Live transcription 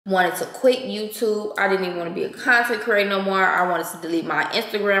wanted to quit YouTube. I didn't even want to be a content creator no more. I wanted to delete my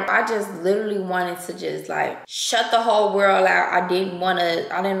Instagram. I just literally wanted to just like shut the whole world out. I didn't want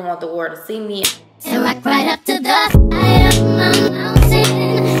the world to see me. And walk right up to the side of my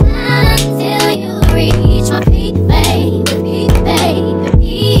mountain until you reach my peak, baby, peak, baby,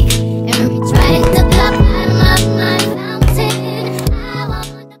 peak. And reach right into the bottom of my fountain.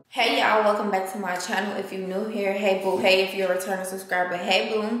 Hey y'all, welcome back to my channel. If you're new here, hey boo. Hey, if you're a returning subscriber, hey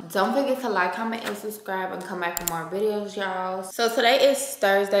boo. Don't forget to like, comment, and subscribe, and come back for more videos, y'all. So today is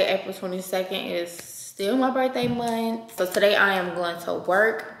Thursday, April 22nd. It is still my birthday month. So today I am going to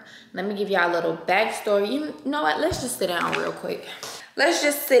work. Let me give y'all a little backstory. You know what? Let's just sit down real quick. Let's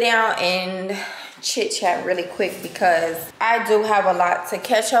just sit down and chit chat really quick because I do have a lot to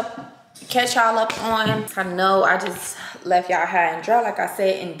catch y'all up on. I know I just left y'all high and dry like I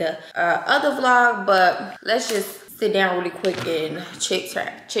said in the other vlog, but let's just sit down really quick and chit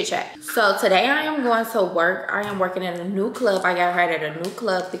chat. So today I am going to work. I am working at a new club. I got hired at a new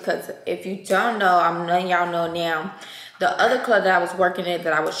club because if you don't know, I'm letting y'all know now. The other club that I was working at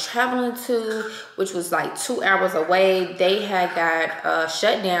that I was traveling to, which was like 2 hours away, they had got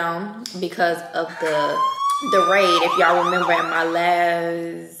shut down because of the raid. If y'all remember in my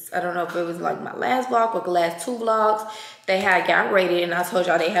last, I don't know if it was like my last vlog or the last two vlogs, they had got raided, and I told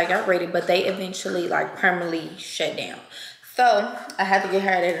y'all they had got raided, but they eventually like permanently shut down. So I had to get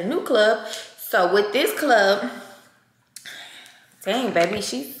hired at a new club. So with this club, dang baby,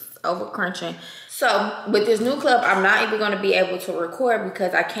 she's over crunching. So with this new club, I'm not even going to be able to record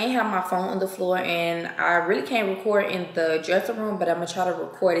because I can't have my phone on the floor, and I really can't record in the dressing room, but I'm going to try to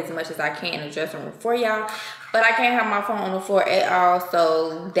record as much as I can in the dressing room for y'all. But I can't have my phone on the floor at all,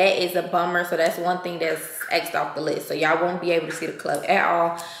 so that is a bummer. So that's one thing that's X'd off the list. So y'all won't be able to see the club at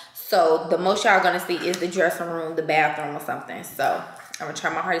all. So the most y'all going to see is the dressing room, the bathroom, or something. So I'm going to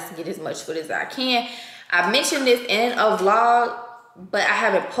try my hardest to get as much footage as I can. I mentioned this in a vlog, but I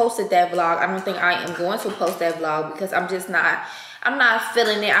haven't posted that vlog. I don't think I am going to post that vlog because I'm not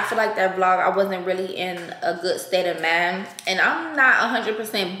feeling it. I feel like that vlog, I wasn't really in a good state of mind, and I'm not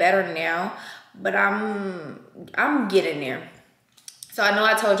 100% better now, but I'm getting there. So I know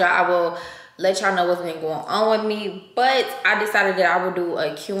I told y'all I will let y'all know what's been going on with me, but I decided that I will do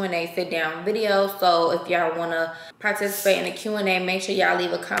a Q&A sit down video. So if y'all want to participate in the Q&A, make sure y'all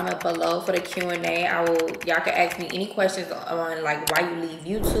leave a comment below for the Q&A. Y'all can ask me any questions on like why you leave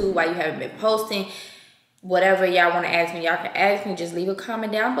YouTube, why you haven't been posting, whatever y'all want to ask me, y'all can ask me. Just leave a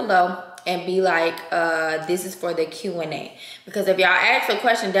comment down below and be like, this is for the Q&A. Because if y'all ask a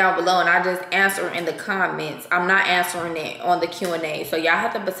question down below and I just answer in the comments, I'm not answering it on the Q&A. So y'all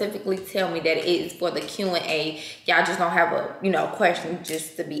have to specifically tell me that it is for the Q&A. Y'all just don't have a question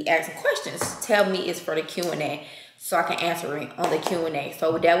just to be asking questions. Tell me it's for the Q&A so I can answer it on the Q&A.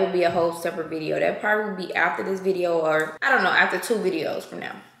 So that will be a whole separate video. That probably will be after this video, or I don't know, after 2 videos from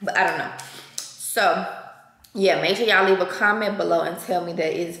now. But I don't know. So yeah, make sure y'all leave a comment below and tell me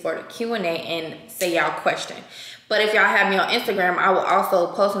that it is for the Q&A and say y'all question. But if y'all have me on Instagram, I will also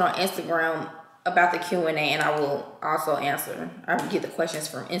post it on Instagram about the Q&A, and I will also answer. I will get the questions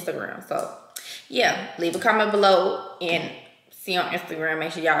from Instagram. So yeah, leave a comment below and see on Instagram.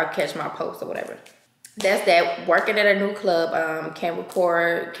 Make sure y'all catch my post or whatever. That's that. Working at a new club, can't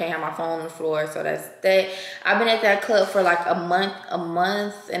record, can't have my phone on the floor, so that's that. I've been at that club for like a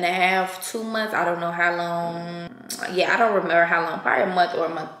month and a half, 2 months. I don't know how long. Yeah, I don't remember how long. Probably a month or a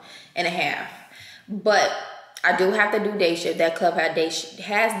month and a half. But I do have to do day shift. That club has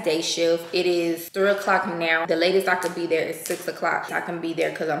day shift. It is 3 o'clock now. The latest I could be there is 6 o'clock. I can be there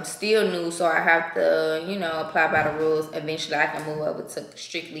because I'm still new, so I have to, apply by the rules. Eventually, I can move over to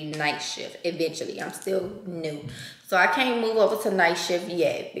strictly night shift. Eventually, I'm still new. So I can't move over to night shift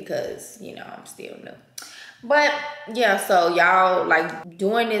yet because, I'm still new. But yeah, so y'all like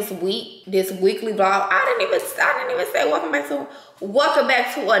doing this weekly vlog. I didn't even say welcome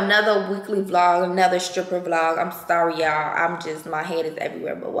back to another weekly vlog, another stripper vlog. I'm sorry y'all, my head is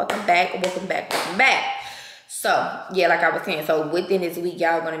everywhere, but welcome back. So yeah, like I was saying, so within this week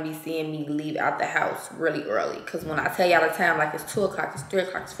y'all gonna be seeing me leave out the house really early, because when I tell y'all the time, like it's 2 o'clock, it's 3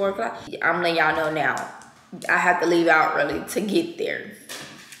 o'clock, it's 4 o'clock, I'm letting y'all know now I have to leave out early to get there.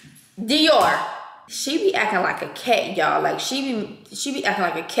 Dior, she be acting like a cat, y'all. Like she be acting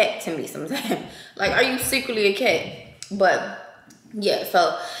like a cat to me sometimes. Like, are you secretly a cat? But yeah,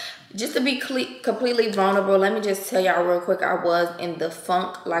 so just to be completely vulnerable, let me just tell y'all real quick, I was in the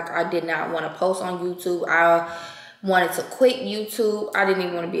funk. Like, I did not want to post on YouTube. I wanted to quit YouTube. I didn't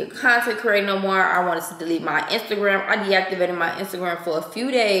even want to be a content creator no more. I wanted to delete my Instagram. I deactivated my Instagram for a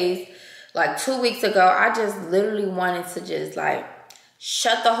few days. Like 2 weeks ago, I just literally wanted to just like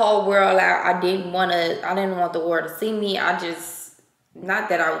shut the whole world out. I didn't want the world to see me. I just, not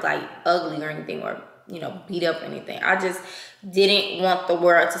that I was like ugly or anything, or, you know, beat up or anything. I just didn't want the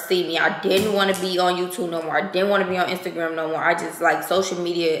world to see me. I didn't want to be on YouTube no more. I didn't want to be on Instagram no more. I just, like, social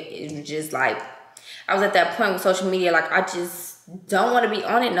media is just like, I was at that point with social media, like, I just don't want to be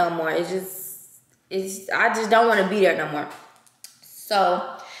on it no more. I just don't want to be there no more.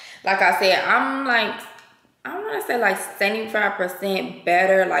 So, like I said, I'm like, I want to say like 75%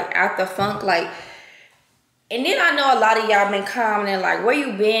 better, like after funk, like. And then I know a lot of y'all been commenting like, where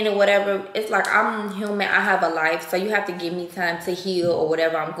you been or whatever. It's like, I'm human, I have a life, so you have to give me time to heal or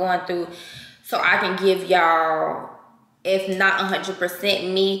whatever I'm going through, so I can give y'all, if not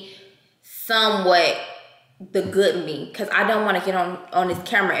 100% me, somewhat the good me. Because I don't want to get on this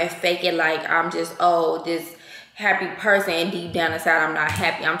camera and fake it like I'm just, oh, this happy person, and deep down inside I'm not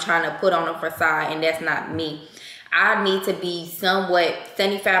happy. I'm trying to put on a facade, and that's not me. I need to be somewhat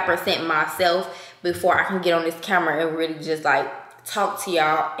 75% myself before I can get on this camera and really just like talk to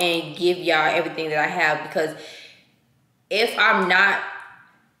y'all and give y'all everything that I have. Because if I'm not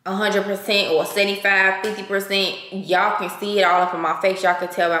 100% or 75, 50%, y'all can see it all up in my face. Y'all can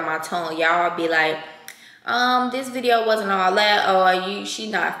tell by my tone. Y'all be like, this video wasn't all that, or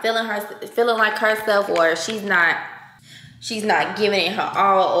she's not feeling like herself, or she's not giving it her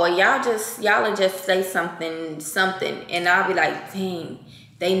all, or y'all will just say something, and I'll be like, dang,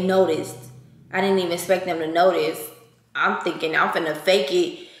 they noticed. I didn't even expect them to notice. I'm thinking I'm finna fake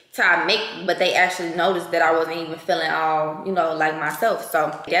it till I make, but they actually noticed that I wasn't even feeling all, you know, like myself.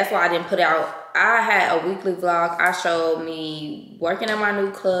 So that's why I didn't put out. I had a weekly vlog. I showed me working at my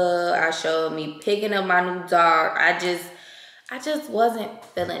new club. I showed me picking up my new dog. I just wasn't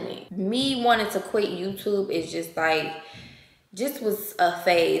feeling it. Me wanting to quit YouTube is just like, just was a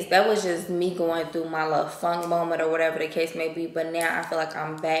phase. That was just me going through my little funk moment or whatever the case may be. But now I feel like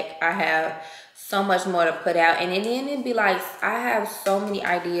I'm back. I have so much more to put out. And then it'd be like, I have so many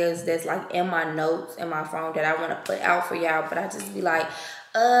ideas that's like in my notes in my phone that I want to put out for y'all. But I just be like,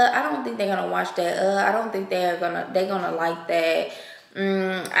 I don't think they're gonna watch that. I don't think they're gonna like that.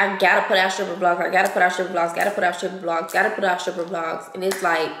 I gotta put out stripper vlogs. I gotta put out stripper vlogs. Gotta put out stripper vlogs. Gotta put out stripper vlogs. And it's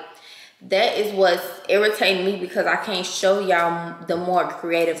like, that is what's irritating me, because I can't show y'all the more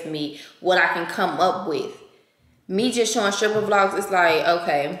creative me, what I can come up with. Me just showing stripper vlogs, it's like,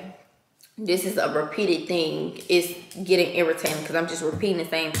 okay, this is a repeated thing. It's getting irritating because I'm just repeating the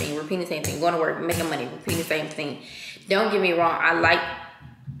same thing, going to work, making money, repeating the same thing. Don't get me wrong, I like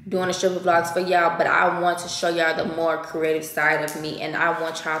doing the stripper vlogs for y'all, but I want to show y'all the more creative side of me, and I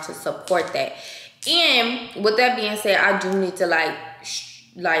want y'all to support that. And with that being said, I do need to like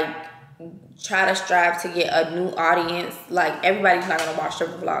try to strive to get a new audience. Like, everybody's not gonna watch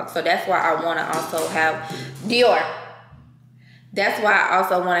stripper vlogs, so that's why I want to also have Dior. That's why I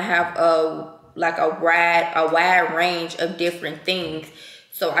also want to have a wide range of different things,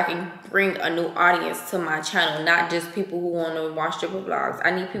 so I can bring a new audience to my channel, not just people who want to watch stripper vlogs.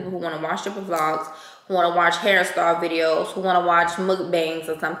 I need people who want to watch stripper vlogs, who want to watch hairstyle videos, who want to watch mukbangs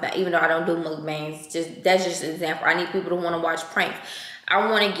or something. Even though I don't do mukbangs, that's just an example. I need people who want to watch pranks. I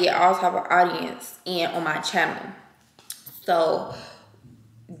want to get all type of audience in on my channel. So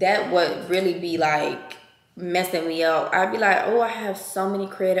that would really be like messing me up. I'd be like, oh, I have so many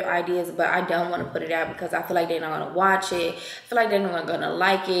creative ideas, but I don't want to put it out because I feel like they're not going to watch it. I feel like they're not going to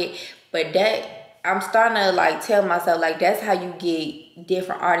like it. But that, I'm starting to like tell myself, like, that's how you get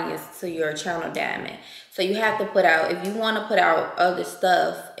different audience to your channel, Diamond. So you have to put out, if you want to put out other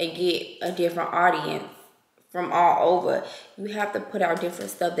stuff and get a different audience from all over, you have to put out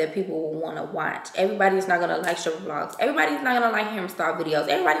different stuff that people will want to watch. Everybody's not going to like stripper vlogs. Everybody's not going to like hairstyle videos.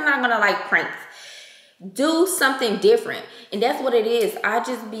 Everybody's not going to like pranks. Do something different. And that's what it is. I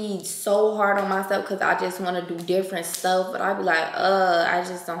just be so hard on myself because I just want to do different stuff. But I be like, I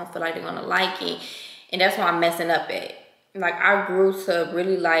just don't feel like they're going to like it. And that's why I'm messing up at. Like, I grew to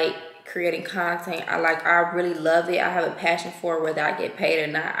really like creating content. I really love it. I have a passion for it, whether I get paid or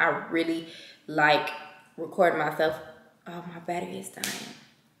not. I really like recording myself. Oh, my battery is dying.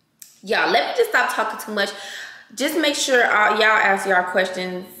 Y'all, let me just stop talking too much. Just make sure y'all ask y'all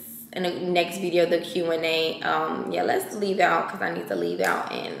questions in the next video, the Q&A. Yeah, let's leave out because I need to leave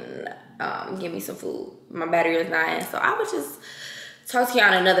out and give me some food. My battery is dying, so I would just talk to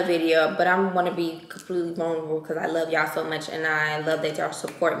y'all in another video. But I'm going to be completely vulnerable because I love y'all so much, and I love that y'all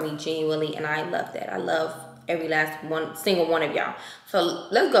support me genuinely, and I love that. I love every last single one of y'all. So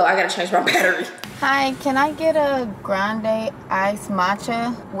let's go. I gotta change my battery. Hi, can I get a grande iced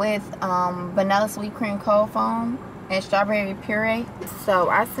matcha with vanilla sweet cream cold foam and strawberry puree. So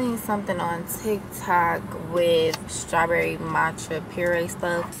I seen something on TikTok with strawberry matcha puree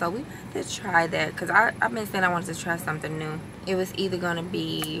stuff. So we had to try that because I've been saying I wanted to try something new. It was either gonna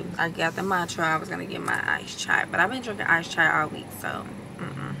be, I got the matcha, I was gonna get my iced chai, but I've been drinking iced chai all week, so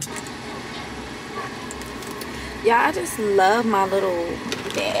yeah, I just love my little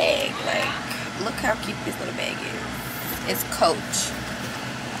bag. Like, look how cute this little bag is. It's Coach.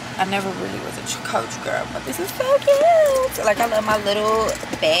 I never really was a Coach girl, but this is so cute. Like, I love my little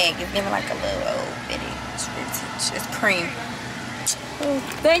bag. It's giving like a little old bitty. It's vintage. It's cream. Oh,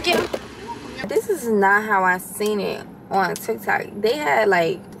 thank you. This is not how I seen it on TikTok. They had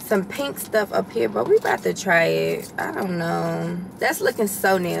like some pink stuff up here, but we about to try it. I don't know. That's looking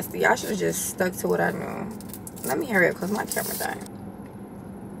so nasty. I should have just stuck to what I knew. Let me hurry up because my camera died.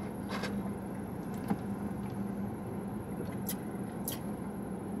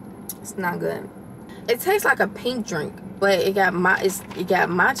 It's not good. It tastes like a pink drink, but it got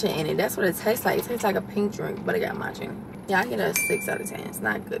matcha in it. That's what it tastes like. It tastes like a pink drink, but it got matcha in it. Yeah, I get a 6 out of 10. It's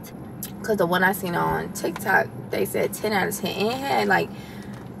not good. Because the one I seen on TikTok, they said 10 out of 10. And it had like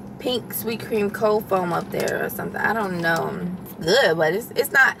pink sweet cream cold foam up there or something. I don't know. It's good, but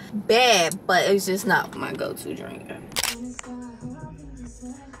it's not bad, but it's just not my go-to drink.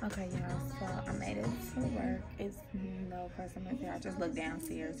 Okay, y'all, so I made it to work. It's no person up here. I just look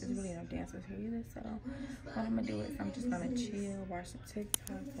downstairs. There's really no dancers here either. So what I'm gonna do is I'm just gonna chill, watch some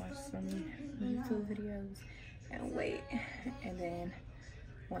TikToks, watch some YouTube videos, and wait. And then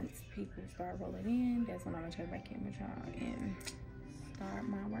once people start rolling in, that's when I'm gonna check back in with y'all and start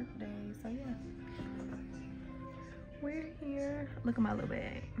my work day. So yeah, we're here. Look at my little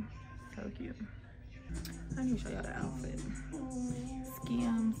bag. So cute. I need to show y'all the outfit.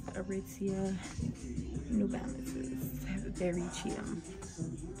 Skims, Aritzia, New Balances. Very chill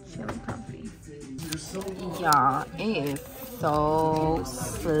and comfy. Y'all, it is so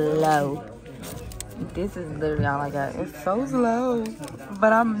slow. This is literally all I got. It's so slow,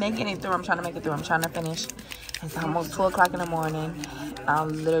 but I'm making it through. I'm trying to make it through. I'm trying to finish. It's almost 2 o'clock in the morning. I'll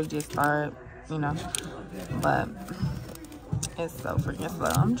literally just start, you know, but it's so freaking slow.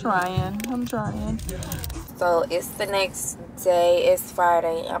 I'm trying. So it's the next day. It's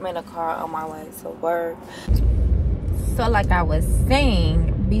Friday. I'm in a car on my way to work. So like I was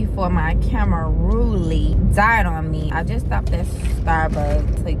saying before my camera really died on me, I just stopped at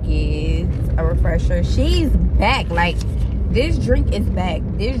Starbucks to get a refresher. She's back. Like, this drink is back.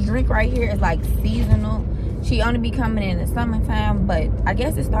 This drink right here is like seasonal. She only be coming in the summertime, but I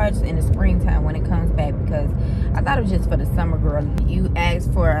guess it starts in the springtime when it comes back, because I thought it was just for the summer girl. You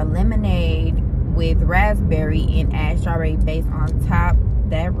asked for a lemonade with raspberry and add strawberry base on top.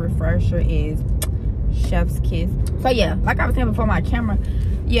 That refresher is chef's kiss. So yeah, like I was saying before my camera,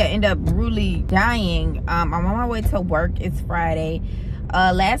 yeah, end up really dying. I'm on my way to work. It's Friday.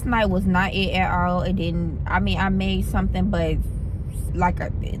 Last night was not it at all. It didn't, I mean, I made something, but like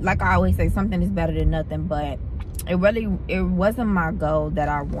I always say, something is better than nothing. But it wasn't my goal that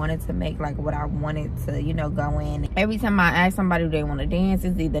I wanted to make, like what I wanted to, you know, go in. Every time I ask somebody do they want to dance,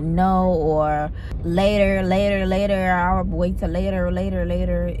 it's either no or later. I'll wait till later,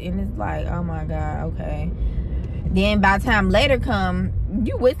 and it's like, oh my god, okay. Then by the time later come,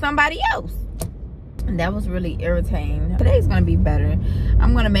 you with somebody else. And that was really irritating. Today's gonna be better.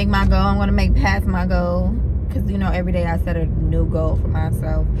 I'm gonna make my goal. I'm gonna make past my goal, because you know, every day I set a new goal for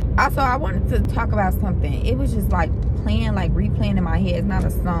myself. Also, I wanted to talk about something. It was just like replaying in my head. It's not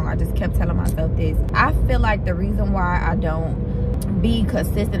a song. I just kept telling myself this. I feel like the reason why I don't be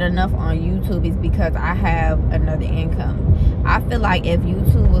consistent enough on YouTube is because I have another income. I feel like if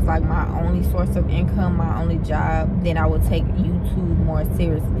YouTube was like my only source of income, my only job, then I would take YouTube more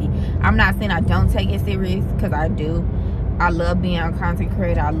seriously. I'm not saying I don't take it serious, because I do. I love being a content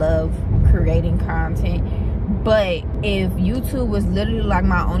creator. I love creating content. But if YouTube was literally like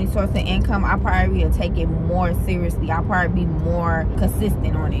my only source of income, I probably would take it more seriously. I'd probably be more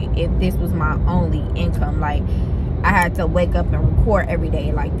consistent on it if this was my only income. Like, I had to wake up and record every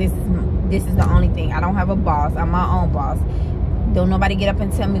day. Like, this is the only thing. I don't have a boss. I'm my own boss. Don't nobody get up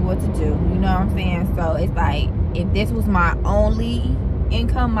and tell me what to do. You know what I'm saying? So it's like, if this was my only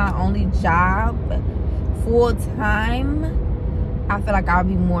income, my only job, full time, I feel like I'll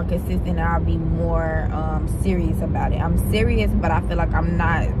be more consistent and I'll be more serious about it. I'm serious, but I feel like I'm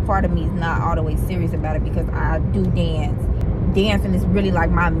not, part of me is not all the way serious about it, because I do dance. Dancing is really like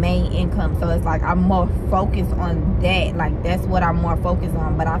my main income, so it's like I'm more focused on that. Like, that's what I'm more focused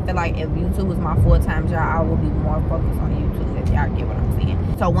on. But I feel like if YouTube was my full-time job, I would be more focused on YouTube, if y'all get what I'm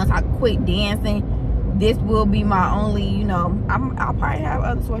saying. So once I quit dancing, this will be my only, you know, I'll probably have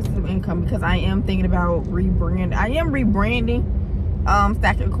other sources of income because I am thinking about rebranding. I am rebranding.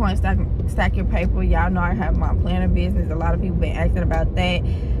 Stack your coins, stack your paper. Y'all know I have my planner business. A lot of people been asking about that.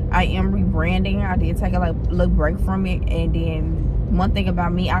 I am rebranding. I did take a little break from it, and then one thing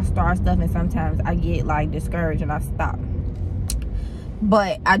about me, I start stuff and sometimes I get like discouraged and I stop.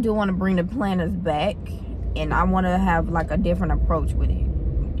 But I do want to bring the planners back, and I want to have like a different approach with it.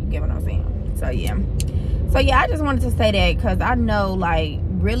 You get what I'm saying? So yeah, I just wanted to say that because I know, like,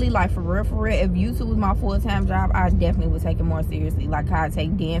 really, like, for real, if YouTube was my full-time job, I definitely would take it more seriously. Like how I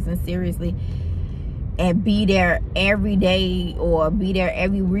take dancing seriously and be there every day or be there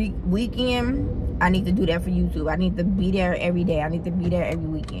every weekend. I need to do that for YouTube. I need to be there every day. I need to be there every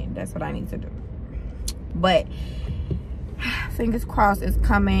weekend. That's what I need to do. But fingers crossed, it's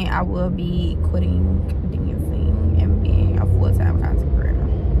coming. I will be quitting dancing and being a full-time content creator.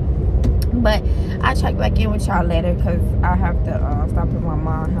 But I'll check back in with y'all later because I have to stop at my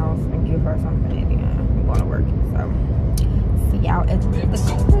mom's house and give her something, and then I'm going to work. So see y'all at the club.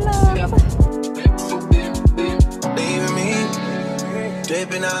 Leaving me,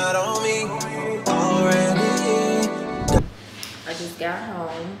 dipping out on me already. I just got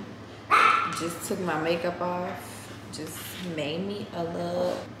home, just took my makeup off, just made me a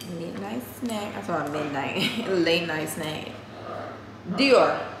little midnight snack. I thought midnight, late night snack.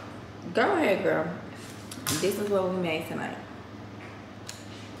 Dior, go ahead, girl. This is what we made tonight.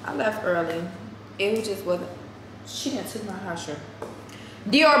 I left early. It just wasn't. She didn't took my hot shoe.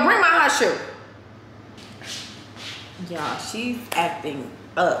 Dior, bring my hot shoe. Y'all, she's acting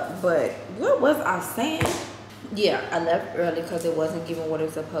up. But what was I saying? Yeah, I left early because it wasn't giving what it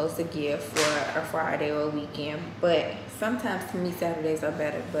was supposed to give for a Friday or a weekend. But sometimes to me, Saturdays are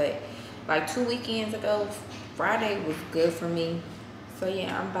better. But like 2 weekends ago, Friday was good for me. So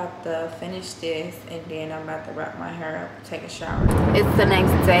yeah, I'm about to finish this and then I'm about to wrap my hair up, take a shower. It's the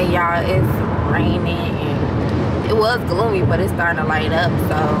next day, y'all. It's raining and it was gloomy, but it's starting to light up.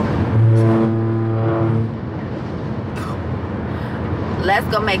 So let's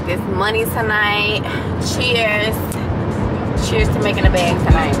go make this money tonight. Cheers. Cheers to making a bag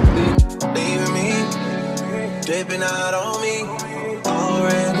tonight. Leaving me, dipping out on me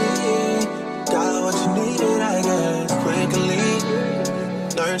already. Got what you needed, I guess, quickly.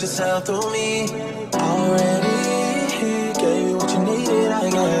 Learned yourself through me already. Gave you what you needed, I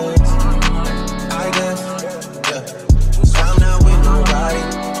guess. Yeah. So I'm not with nobody,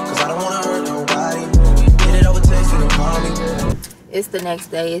 cause I don't wanna hurt nobody. Get it over text and call me. It's the next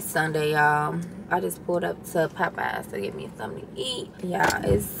day. It's Sunday, y'all. I just pulled up to Popeyes to get me something to eat. Yeah,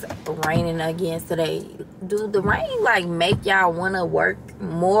 it's raining again today. Do the rain like make y'all wanna work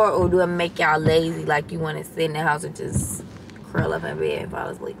more, or do it make y'all lazy, like you wanna sit in the house and just curl up in bed and fall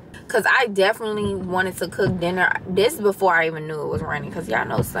asleep? Because I definitely wanted to cook dinner. This is before I even knew it was raining, because y'all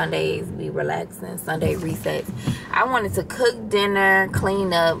know Sundays be relaxing, Sunday resets. I wanted to cook dinner,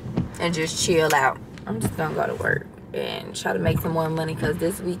 clean up, and just chill out. I'm just gonna go to work and try to make some more money, because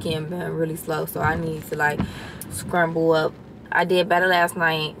this weekend been really slow. So I need to like scramble up. I did better last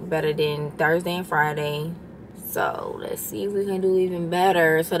night, better than Thursday and Friday. So let's see if we can do even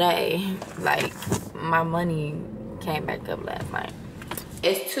better today. Like, my money came back up last night.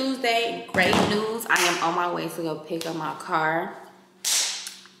 It's Tuesday. Great news. I am on my way to go pick up my car.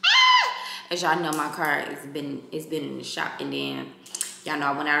 As y'all know, my car has been in the shop, and then y'all know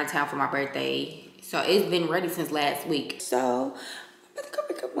I went out of town for my birthday. So it's been ready since last week. So I'm about to go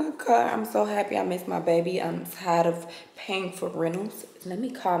pick up my car. I'm so happy I missed my baby. I'm tired of paying for rentals. Let me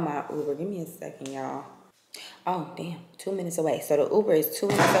call my Uber. Give me a second, y'all. Oh, damn. 2 minutes away. So the Uber is 2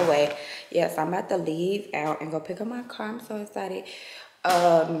 minutes away. Yes, I'm about to leave out and go pick up my car. I'm so excited.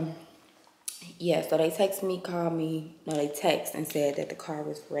 Yeah, so they text me, called me. No, they text and said that the car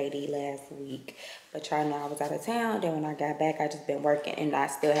was ready last week. But y'all know I was out of town. Then when I got back, I just been working, and I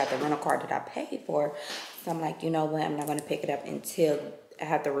still have the rental car that I paid for. So I'm like, you know what? I'm not going to pick it up until I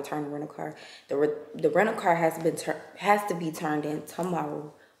have to return the rental car. The rental car has to be turned in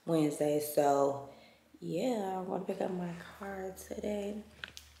tomorrow, Wednesday. So yeah, I'm going to pick up my car today.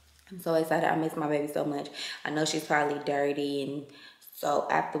 I'm so excited. I miss my baby so much. I know she's probably dirty, and so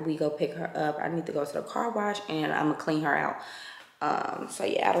after we go pick her up, I need to go to the car wash and I'm gonna clean her out. So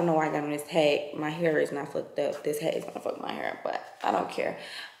yeah, I don't know why I got on this hat. My hair is not fucked up. This hat is gonna fuck my hair, but I don't care.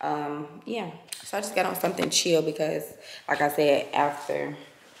 Yeah, so I just got on something chill because, like I said, after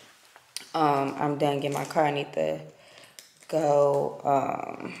I'm done getting my car, I need to go,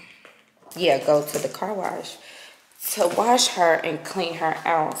 go to the car wash to wash her and clean her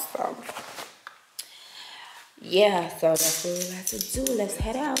out. So yeah, so that's what we're about to do. Let's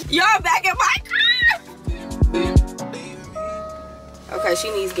head out. Y'all, back in my car. Okay,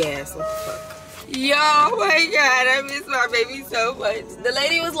 she needs gas. What the fuck? Yo, oh my God, I miss my baby so much. The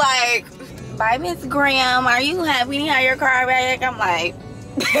lady was like, bye, Miss Graham. Are you happy to have your car back? I'm like,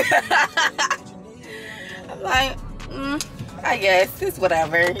 I guess it's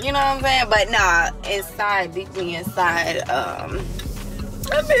whatever. You know what I'm saying? But nah, inside, deeply inside, I miss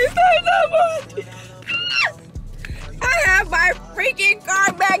her so much. I have my freaking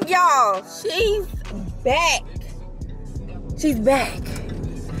car back, y'all. She's back. She's back.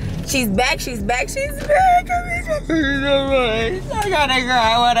 She's back. She's back. She's back. I miss her so much. I gotta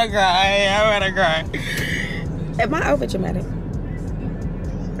cry. I wanna cry. I wanna cry. Am I over dramatic?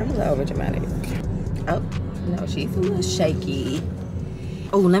 I'm a little over dramatic. Oh no, she's a little shaky.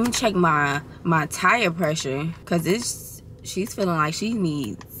 Oh, let me check my tire pressure, cause she's feeling like she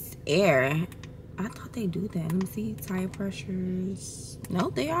needs air. I thought they do that. Let me see tire pressures. No,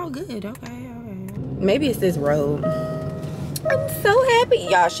 they all good. Okay. Maybe it's this road. I'm so happy,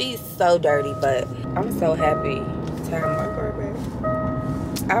 y'all. She's so dirty, but I'm so happy to have my car back.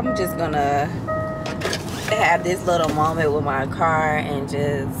 I'm just gonna have this little moment with my car and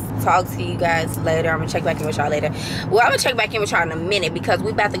just talk to you guys later. I'm gonna check back in with y'all later. Well, I'm gonna check back in with y'all in a minute because we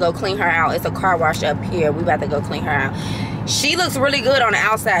about to go clean her out. It's a car wash up here. We about to go clean her out. She looks really good on the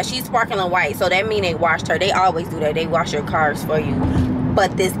outside. She's sparkling white, so that means they washed her. They always do that. They wash your cars for you.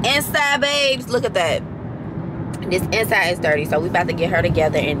 But this inside, babes, look at that. This inside is dirty, so we about to get her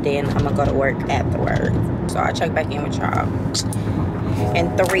together and then I'm gonna go to work afterwards. So I'll check back in with y'all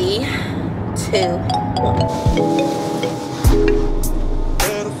in 3, 2, 1.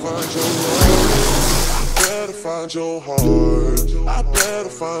 Better find your love. Better find your heart. I better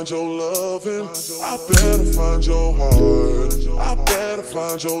find your loving. I better find your heart. I better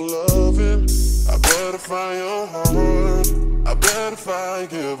find your loving. I better find your heart. I better find,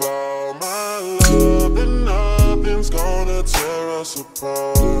 give all my love, and nothing's gonna tear us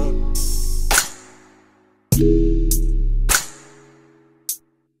apart.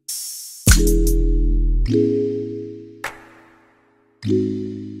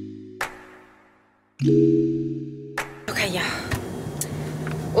 Okay, y'all.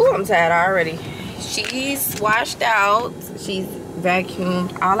 Oh, I'm tired already. She's washed out. She's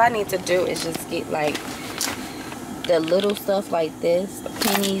vacuumed. All I need to do is just get like the little stuff like this,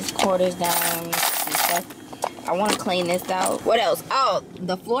 pennies, quarters, dimes, and stuff. I want to clean this out. What else? Oh,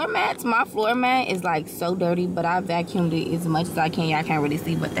 the floor mats. My floor mat is like so dirty, but I vacuumed it as much as I can. Y'all can't really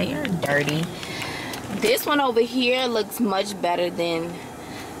see, but they are dirty. This one over here looks much better than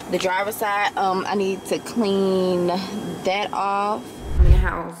the driver's side. I need to clean that off. I'm in the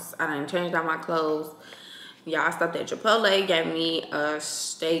house. I done changed out my clothes. Y'all, I stopped at Chipotle, gave me a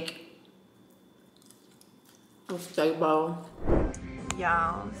steak bowl.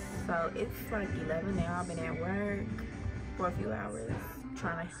 Y'all, so it's like 11 now. I've been at work for a few hours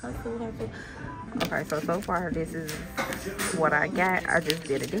trying to hustle. Okay, so far this is what I got. I just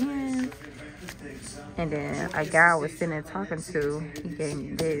did a dance, and then a guy I was sitting there talking to, he gave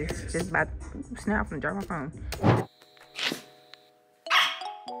me this. Just about snap from drop my phone.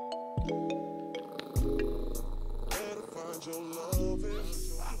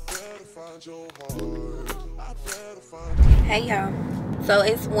 Hey y'all, so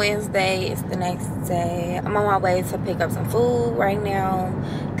it's Wednesday, it's the next day. I'm on my way to pick up some food right now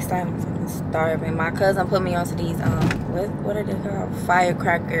because I'm fucking starving. My cousin put me onto these what are they called,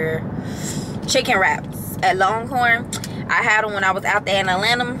 firecracker chicken wraps at Longhorn. I had them when I was out there in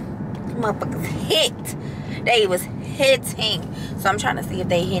Atlanta. Motherfuckers hit. They was hitting. So I'm trying to see if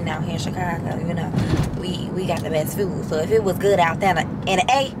they hitting out here in Chicago. You know, we got the best food. So if it was good out there in the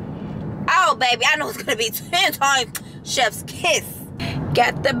A, oh baby, I know it's gonna be 10 times chef's kiss.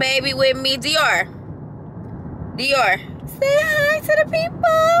 Got the baby with me, Dior. Say hi to the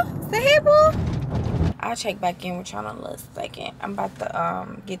people. Say hey, boo. I'll check back in with y'all in a little second. I'm about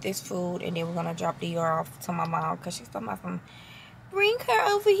to get this food and then we're gonna drop Dior off to my mom because she's talking about bring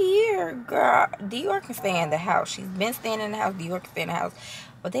her over here, girl. Dior can stay in the house. She's been staying in the house. Dior can stay in the house,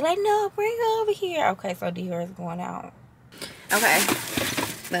 but they like, no, bring her over here. Okay, so Dior is going out. Okay,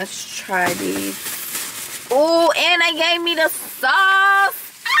 let's try these. Oh, and they gave me the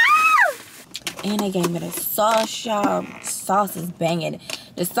sauce. Ah! And they gave me the sauce, y'all. Sauce is banging.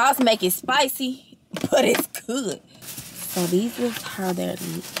 The sauce make it spicy, but it's good. So these is how they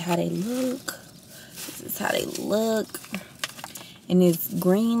look. This is how they look. And this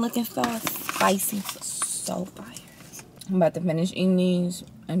green looking sauce, spicy, so fire. I'm about to finish eating these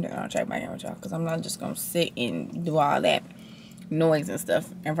and then I'll check back in with y'all because I'm not just gonna sit and do all that noise and stuff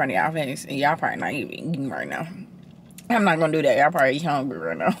in front of y'all face and y'all probably not even eating right now. I'm not gonna do that. Y'all probably hungry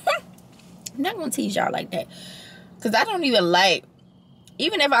right now. I'm not gonna tease y'all like that, because I don't even like,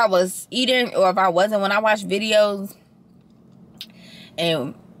 even if I was eating or if I wasn't, when I watch videos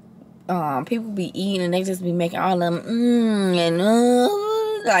and people be eating and they just be making all them and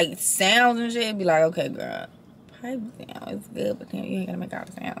like sounds and shit, be like, okay girl, pipe down, it's good, but then you ain't gonna make all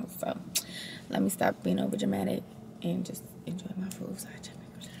the sounds. So let me stop being over dramatic and just enjoy my food. So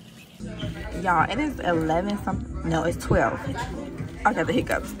y'all, it is 11 something, no, it's 12. I got the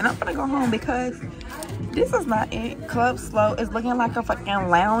hiccups and I'm gonna go home because this is not it. Club Slow is looking like a fucking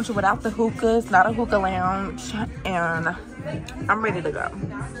lounge without the hookahs, not a hookah lounge, and I'm ready to go.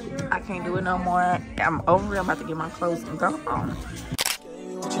 I can't do it no more. I'm over it. I'm about to get my clothes and go home.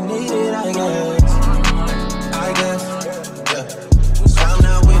 What you needed, I guess, yeah. So I'm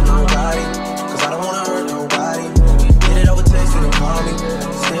not with nobody, cause I don't wanna hurt nobody. Get it over text and call me.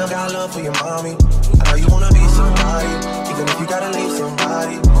 Still got love for your mommy. I know you wanna be somebody, even if you gotta leave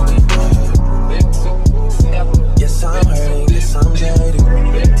somebody. Yes, I'm hurting, yes, I'm jaded.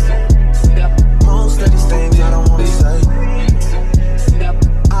 Most of these things I don't wanna say.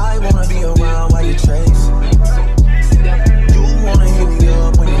 I wanna be around while you chase. You wanna hit me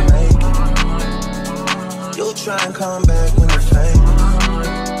up when you make it. You'll try and come back when you're fake.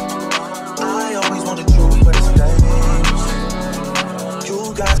 I always want the truth, but it's dangerous.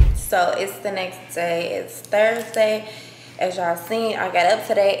 You got. So it's the next day. It's Thursday. As y'all seen, I got up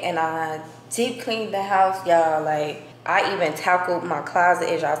today and I deep cleaned the house, y'all. Like, I even tackled my closet.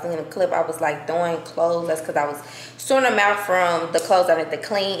 As y'all seen in the clip, I was like throwing clothes. That's because I was sorting them out from the clothes I need to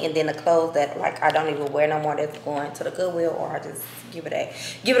clean, and then the clothes that like I don't even wear no more, that's going to the Goodwill, or I just give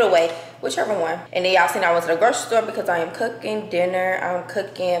it away, whichever one. And then y'all seen I went to the grocery store because I am cooking dinner. I'm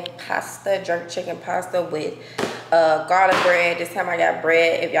cooking pasta, jerk chicken pasta with garlic bread. This time I got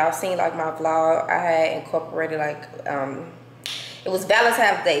bread. If y'all seen like my vlog, I had incorporated like it was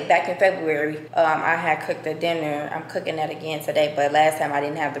Valentine's Day back in February. I had cooked a dinner. I'm cooking that again today, but last time I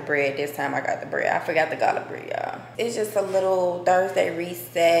didn't have the bread. This time I got the bread. I forgot the garlic bread, y'all. It's just a little Thursday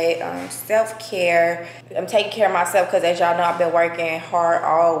reset, self-care. I'm taking care of myself because, as y'all know, I've been working hard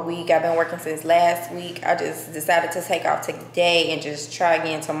all week. I've been working since last week. I just decided to take off today and just try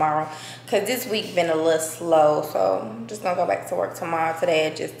again tomorrow, because this week been a little slow. So I'm just gonna go back to work tomorrow. Today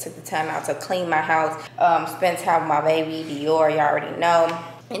I just took the time out to clean my house, spend time with my baby Dior, y'all already know,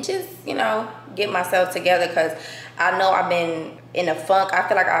 and just, you know, get myself together, because I know I've been in a funk. I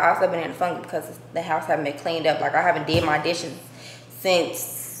feel like I also been in a funk because the house haven't been cleaned up. Like, I haven't did my dishes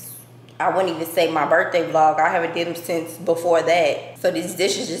since, I wouldn't even say my birthday vlog. I haven't did them since before that. So these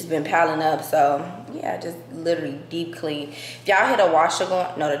dishes just been piling up. So yeah, just literally deep clean. If y'all hit a washer going,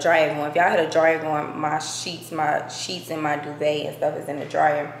 no, the dryer going. If y'all hit a dryer going, my sheets and my duvet and stuff is in the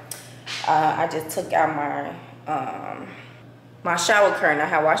dryer. I just took out my my shower curtain. I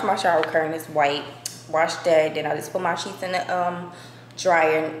had washed my shower curtain. It's white. Washed that. Then I just put my sheets in the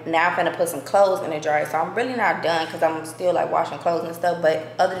dryer. Now I'm gonna put some clothes in the dryer. So I'm really not done, because I'm still like washing clothes and stuff.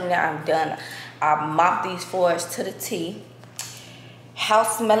 But other than that, I'm done. I mopped these floors to the T.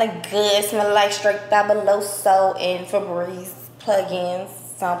 House smelling good. Smelling like straight Fabuloso and Febreze plug-ins.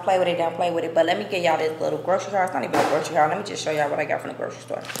 So don't play with it, don't play with it. But let me get y'all this little grocery haul. It's not even a grocery haul. Let me just show y'all what I got from the grocery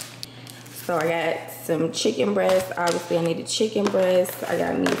store. So I got some chicken breasts. Obviously, I needed chicken breasts. I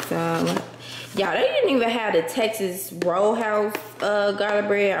got me some. Y'all, they didn't even have the Texas Roadhouse garlic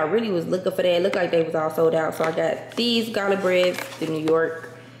bread. I really was looking for that. It looked like they was all sold out. So I got these garlic breads, the New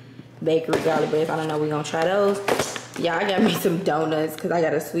York Bakery garlic breads. I don't know, we're gonna try those. Y'all, I got me some donuts because I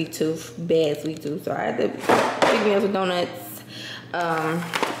got a sweet tooth, bad sweet tooth. So I had to pick me up some donuts. We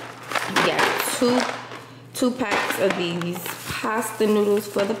got two packs of these pasta noodles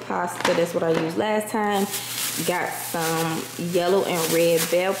for the pasta. That's what I used last time. Got some yellow and red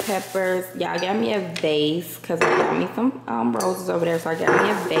bell peppers. Y'all, got me a vase because I got me some roses over there. So I got me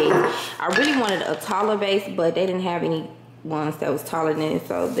a vase. I really wanted a taller vase, but they didn't have any ones that was taller than it.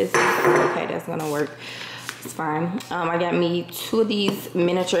 So this is okay. That's gonna work. It's fine. I got me 2 of these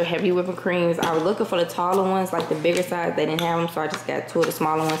miniature heavy whipping creams. I was looking for the taller ones, like the bigger size. They didn't have them, so I just got 2 of the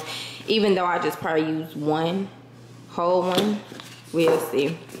smaller ones. Even though I just probably used one whole one. We'll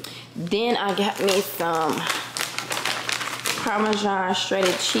see. Then I got me some Parmesan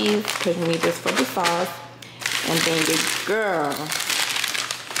shredded cheese, because we need this for the sauce. And then the girl,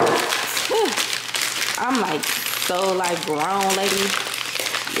 I'm like so like grown, lady.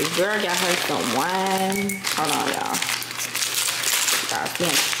 The girl got her some wine. Hold on, y'all. Y'all see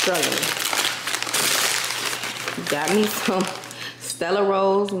I'm struggling. Got me some Stella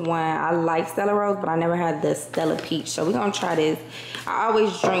Rose wine. I like Stella Rose, but I never had the Stella Peach. So we're gonna try this. I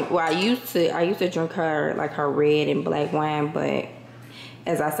always drink, well, I used to drink her like her red and black wine, but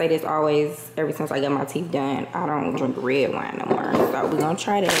as I say this always, ever since I got my teeth done, I don't drink red wine no more. So we're gonna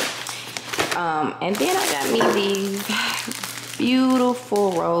try that. And then I got me these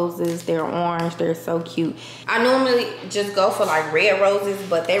beautiful roses. They're orange, they're so cute. I normally just go for like red roses,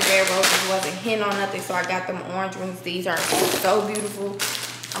 but their red roses wasn't hitting on nothing, so I got them orange ones. These are so beautiful.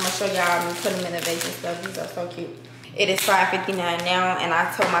 I'm gonna show y'all. I'm gonna put them in the vase and stuff. These are so cute. It is 5:59 now, and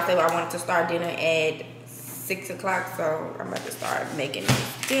I told myself I wanted to start dinner at 6 o'clock, so I'm about to start making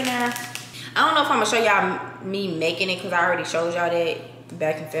dinner. I don't know if I'm gonna show y'all me making it, because I already showed y'all that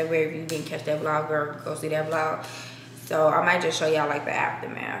back in February. If you didn't catch that vlog, girl, go see that vlog. So I might just show y'all like the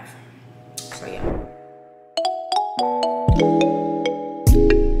aftermath. So yeah.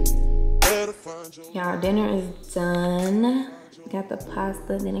 Y'all, dinner is done. Got the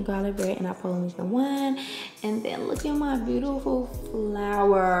pasta, then the garlic bread, and I poured me some wine. And then look at my beautiful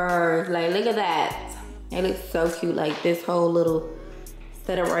flowers. Like, look at that. It looks so cute. Like, this whole little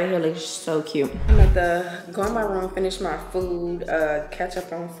setup right here looks so cute. I'm about to go in my room, finish my food, catch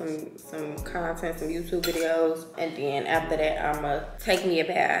up on some content, some YouTube videos, and then after that, I'ma take me a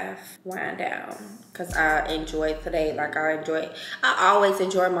bath, wind down, cause I enjoyed today. Like I always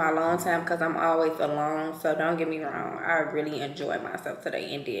enjoy my alone time, cause I'm always alone. So don't get me wrong, I really enjoyed myself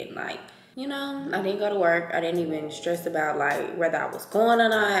today, and then like, you know, I didn't go to work. I didn't even stress about like whether I was going or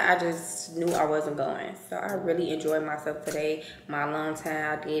not. I just knew I wasn't going. So I really enjoyed myself today. My alone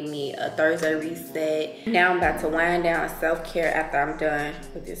time. I did me a Thursday reset. Now I'm about to wind down self-care after I'm done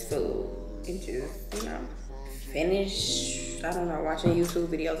with this food. And just, you know, finish, I don't know, watching YouTube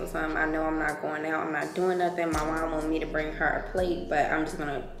videos or something. I know I'm not going out. I'm not doing nothing. My mom wanted me to bring her a plate, but I'm just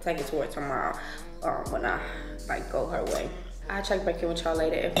gonna take it to her tomorrow when I like go her way. I'll check back in with y'all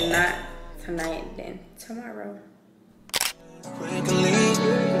later. If not tonight, then tomorrow. Quickly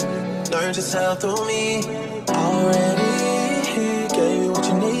learn to sell through me. Already gave you what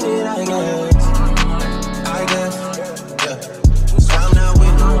you needed, I guess. Yeah. So I'm not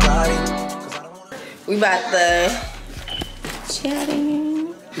with nobody. We about to chatting.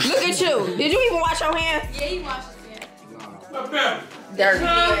 Look at you. Did you even wash your hands? Yeah, he washed his hands. Dirty.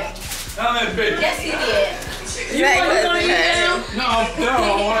 Yes, he did. Say hey,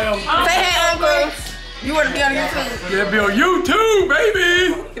 Uncle. You want to be on YouTube? Yeah, be on YouTube,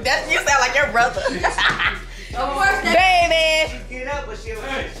 baby. You sound like your brother. Baby. Get up, but she'll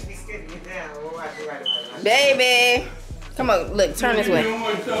be skinning you down. Baby. Come on, look, turn this way.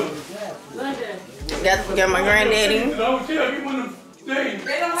 Got my granddaddy.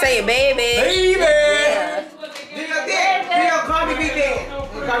 Say it, baby. Baby. Call me Big Dad.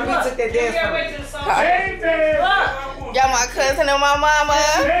 Call me took that dance from me. Got my cousin and my mama.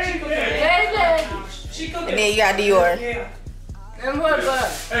 And then you got Dior. Y'all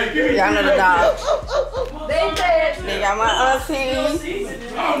know the dog. Then got my auntie.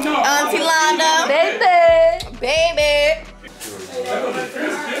 Auntie Londa. Baby.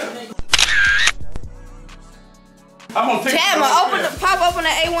 I'm gonna take Tamma, pop open the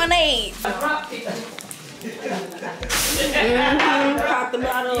A18. Pop the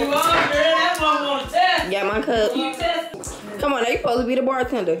bottle. You are, girl. That one gonna test. Got my cup. You test. Come on, now you supposed to be the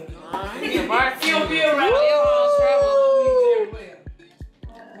bartender. The bartender. He'll be around.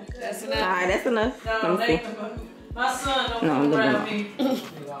 That's enough. Alright, that's enough. No, Let me see. my son don't No, come look around at me.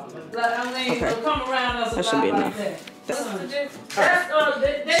 Like, I mean, Okay. he'll come around us That should be like enough. that. That's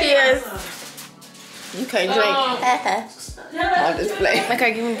Cheers. my son. You can't drink. On display.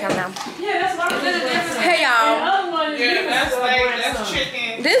 Okay, give me a count now. Yeah, that's what I'm saying. Hey y'all. That's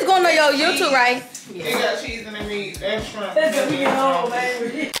chicken. This going on your YouTube, right? They got cheese in the meat. That's shrimp. That's gonna be home,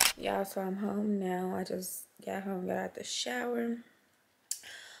 baby. Y'all, so I'm home now. I just got home, got out the shower.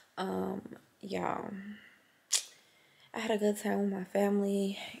 Y'all, I had a good time with my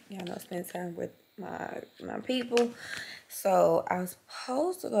family. Y'all know, spend time with my people. So I was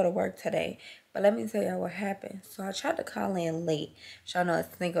supposed to go to work today, but let me tell y'all what happened. So I tried to call in late. Y'all know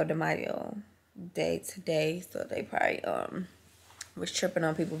it's Cinco de Mayo day today, so they probably was tripping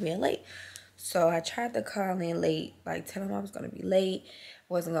on people being late. So I tried to call in late, like tell them I was gonna be late,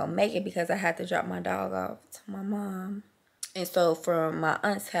 wasn't gonna make it because I had to drop my dog off to my mom. And so from my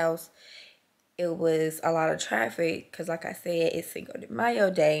aunt's house, it was a lot of traffic because, like I said, it's Cinco de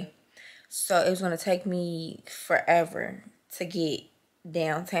Mayo day. So it was going to take me forever to get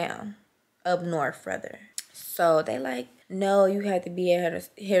downtown, up north rather. So they like, no, you have to be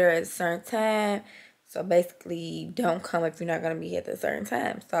here at a certain time. So basically, don't come if you're not going to be here at a certain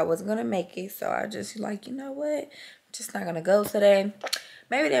time. So I wasn't going to make it. So I just like, you know what? I'm just not going to go today.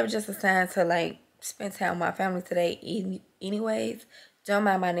 Maybe they were just assigned to like spend time with my family today anyways. Don't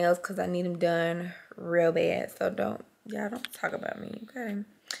mind my nails because I need them done real bad. So don't Y'all don't talk about me, okay?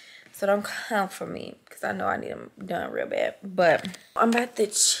 So don't come for me, because I know I need them done real bad. But I'm about to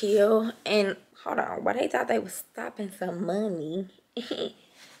chill. And hold on, why they thought they was stopping some money?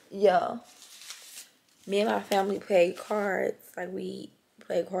 Yo, me and my family played cards. Like, we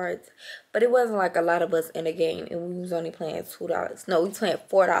played cards. But it wasn't like a lot of us in the game. And we was only playing $2. No, we playing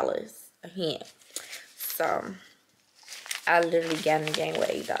 $4 a hand. So I literally got in the game with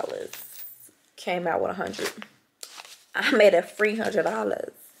 $8. Came out with 100. I made a free $100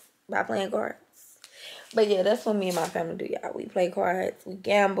 by playing cards. But yeah, that's what me and my family do, y'all. We play cards, we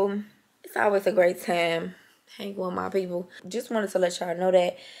gamble. It's always a great time hanging with my people. Just wanted to let y'all know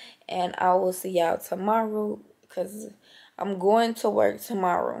that. And I will see y'all tomorrow, because I'm going to work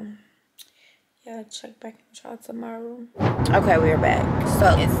tomorrow. Yeah, check back with y'all tomorrow. Okay, we're back.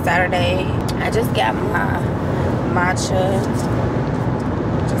 So it's Saturday. I just got my matcha.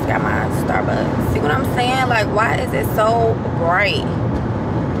 Just got my Starbucks. See what I'm saying? Like, why is it so bright?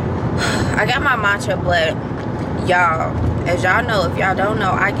 I got my matcha, but y'all, as y'all know, if y'all don't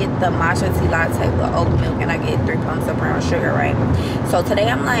know, I get the matcha tea latte with oat milk, and I get 3 pumps of brown sugar, right? So today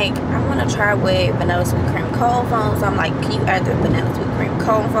I'm like, I want to try with vanilla sweet cream cold foam. So I'm like, can you add the vanilla sweet cream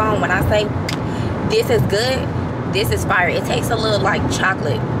cold foam? When I say this is good, this is fire. It tastes a little like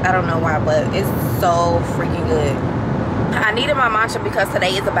chocolate. I don't know why, but it's so freaking good. I needed my matcha because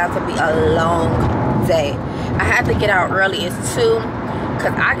today is about to be a long day. I had to get out early. It's 2,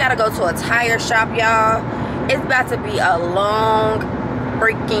 because I gotta go to a tire shop, y'all. It's about to be a long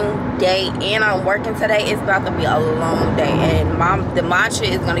freaking day, and I'm working today. It's about to be a long day, and the matcha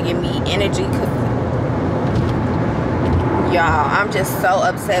is gonna give me energy, because y'all, I'm just so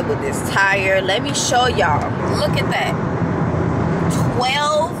upset with this tire. Let me show y'all. Look at that.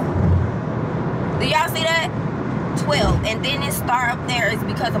 12. Do y'all see that? 12. And then it start up there is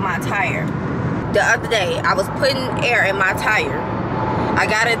because of my tire. The other day, I was putting air in my tire. I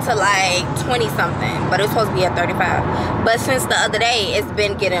got it to like 20 something, but it was supposed to be at 35. But since the other day, it's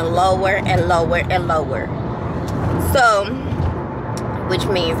been getting lower and lower and lower. So, which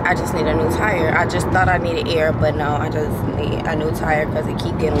means I just need a new tire. I just thought I needed air, but no, I just need a new tire because it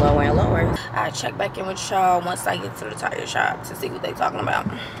keep getting lower and lower. I'll check back in with y'all once I get to the tire shop to see what they talking about.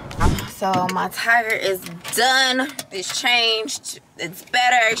 So my tire is done. It's changed. It's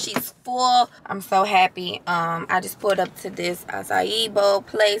better. She's full. I'm so happy. I just pulled up to this acai bowl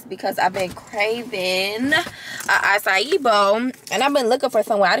place because I've been craving an acai bowl, and I've been looking for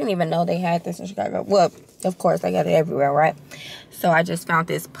somewhere. I didn't even know they had this in Chicago. Well, of course, they got it everywhere, right? So I just found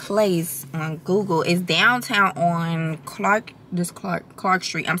this place on Google. It's downtown on Clark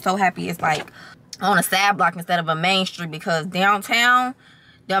Street. I'm so happy it's like on a side block instead of a main street, because downtown,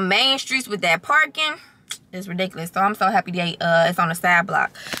 the main streets with that parking is ridiculous. So I'm so happy they it's on a side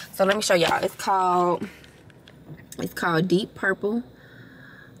block. So let me show y'all. It's called Deep Purple.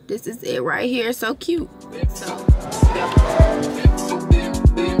 This is it right here. So cute. So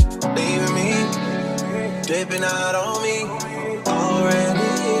Leaving me, dipping out on me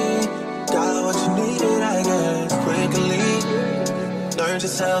already. Got what you needed, I guess, quickly. Learned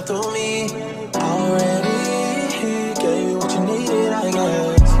yourself through me already. Gave you what you needed, I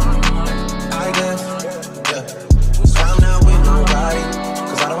guess. Yeah. So I'm not with nobody,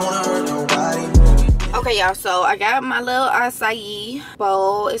 cause I don't wanna hurt nobody. okay, y'all, so I got my little acai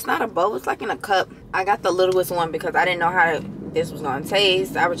bowl. It's not a bowl, it's like in a cup. I got the littlest one because I didn't know how this was gonna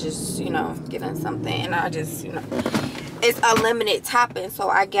taste. I was just, you know, getting something, and I just, you know, it's unlimited topping. So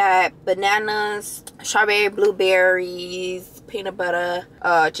I got bananas, strawberry, blueberries, peanut butter,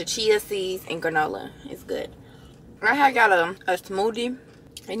 chia seeds, and granola. It's good. I had got a smoothie.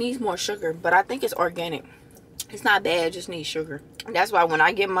 It needs more sugar, but I think it's organic. It's not bad, it just needs sugar. That's why when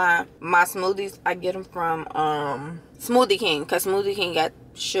I get my smoothies, I get them from Smoothie King, because Smoothie King got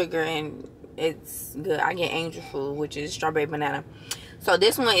sugar and it's good. I get Angel Food, which is strawberry banana. So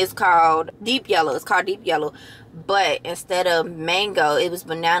this one is called Deep Yellow. It's called Deep Yellow, but instead of mango, it was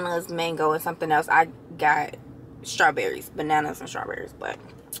bananas, mango, and something else. I got strawberries, bananas and strawberries, but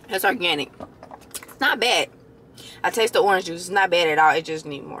it's organic. It's not bad. I taste the orange juice. It's not bad at all. It just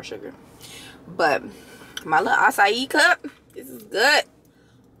needs more sugar. But my little acai cup, this is good.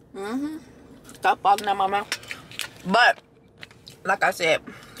 Stop falling out my mouth. But like I said,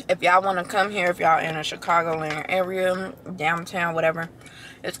 if y'all want to come here, if y'all in a Chicagoland area, downtown, whatever,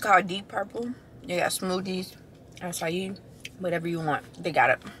 it's called Deep Purple. They got smoothies, acai, whatever you want. They got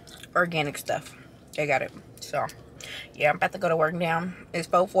it. Organic stuff. They got it. So yeah, I'm about to go to work now. It's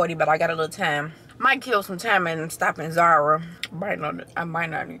 4:40, but I got a little time. Might kill some time and stop in Zara. I might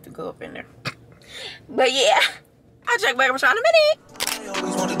not need to go up in there. But yeah, I'll check back with y'all in a minute. I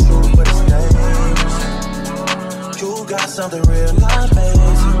always wanted to, but it's games. You got something real life, baby.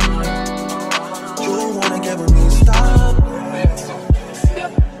 You wanna get with me, stop.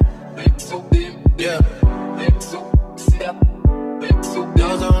 Yeah.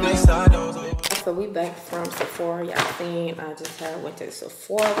 Those on next side, those on. So we back from Sephora. Y'all seen I just went to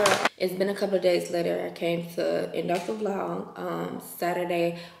Sephora. It's been a couple of days later. I came to end off the vlog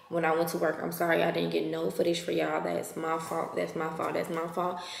Saturday when I went to work. I'm sorry I didn't get no footage for y'all. That's my fault. That's my fault. That's my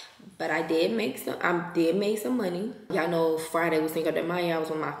fault. But I did make some. Make some money. Y'all know Friday was Cinco de Mayo. I was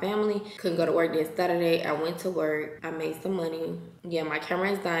with my family. Couldn't go to work this Saturday. I went to work. I made some money. Yeah, my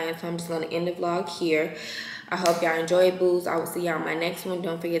camera is dying, so I'm just gonna end the vlog here. I hope y'all enjoyed, boos. I will see y'all in my next one.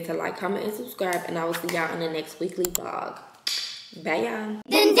 Don't forget to like, comment, and subscribe. And I will see y'all in the next weekly vlog. Bye, y'all.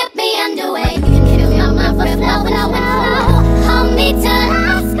 Then dip me underway. You can feel your mouth flow. Hold me till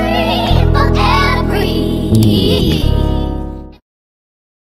I scream for every